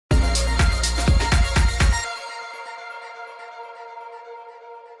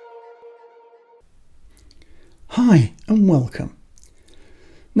Hi and welcome.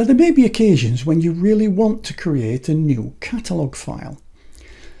 Now there may be occasions when you really want to create a new catalogue file.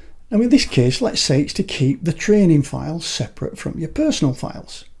 Now in this case, let's say it's to keep the training files separate from your personal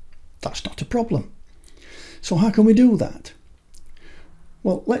files. That's not a problem. So how can we do that?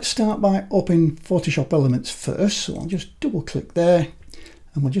 Well, let's start by opening Photoshop Elements first. So I'll just double click there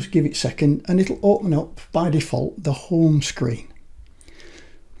and we'll just give it a second and it'll open up by default the home screen.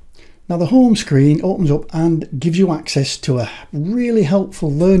 Now the home screen opens up and gives you access to a really helpful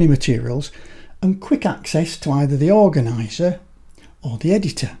learning materials and quick access to either the organiser or the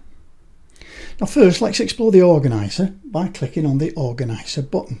editor. Now first let's explore the organiser by clicking on the organiser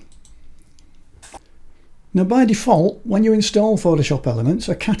button. Now by default, when you install Photoshop Elements,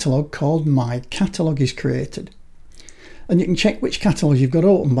 a catalogue called My Catalogue is created. And you can check which catalogues you've got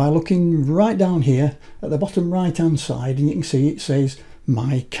open by looking right down here at the bottom right hand side, and you can see it says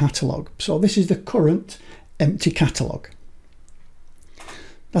My Catalogue. So this is the current empty catalogue.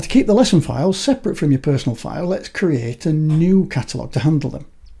 Now to keep the lesson files separate from your personal file, let's create a new catalogue to handle them.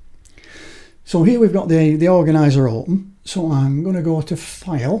 So here we've got the organiser open. So I'm going to go to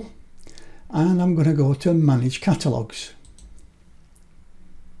File and I'm going to go to Manage Catalogues.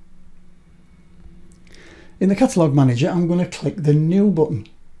 In the Catalogue Manager, I'm going to click the New button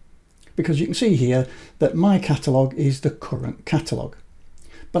because you can see here that my catalogue is the current catalogue,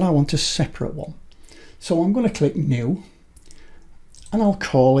 but I want a separate one. So I'm going to click New and I'll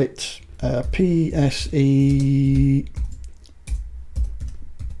call it PSE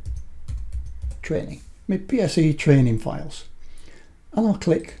Training, my PSE Training Files, and I'll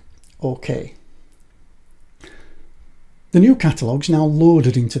click OK. The new catalogue's now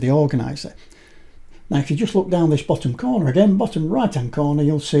loaded into the organiser. Now if you just look down this bottom corner again, bottom right hand corner,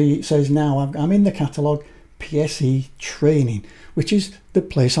 you'll see it says now I'm in the catalogue PSE Training, which is the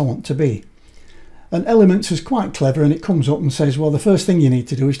place I want to be. And Elements is quite clever and it comes up and says, well, the first thing you need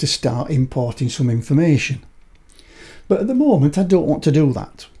to do is to start importing some information. But at the moment I don't want to do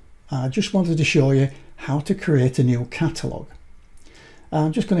that. I just wanted to show you how to create a new catalogue.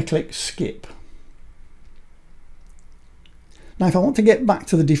 I'm just going to click Skip. Now if I want to get back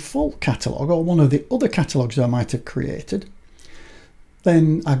to the default catalogue or one of the other catalogues I might have created,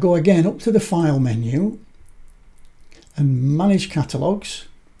 then I go again up to the File menu and Manage Catalogues,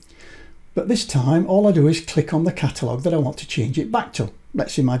 but this time all I do is click on the catalogue that I want to change it back to.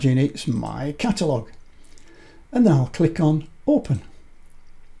 Let's imagine it's My Catalogue, and then I'll click on Open,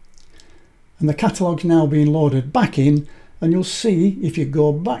 and the catalogue's now being loaded back in, and you'll see if you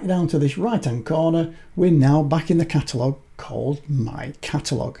go back down to this right hand corner, we're now back in the catalogue called My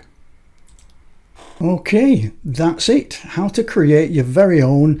Catalogue. Okay, that's it, how to create your very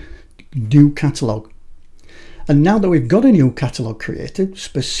own new catalogue. And now that we've got a new catalogue created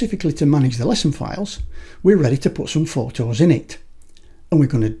specifically to manage the lesson files, we're ready to put some photos in it. And we're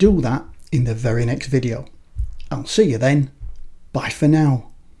going to do that in the very next video. I'll see you then. Bye for now.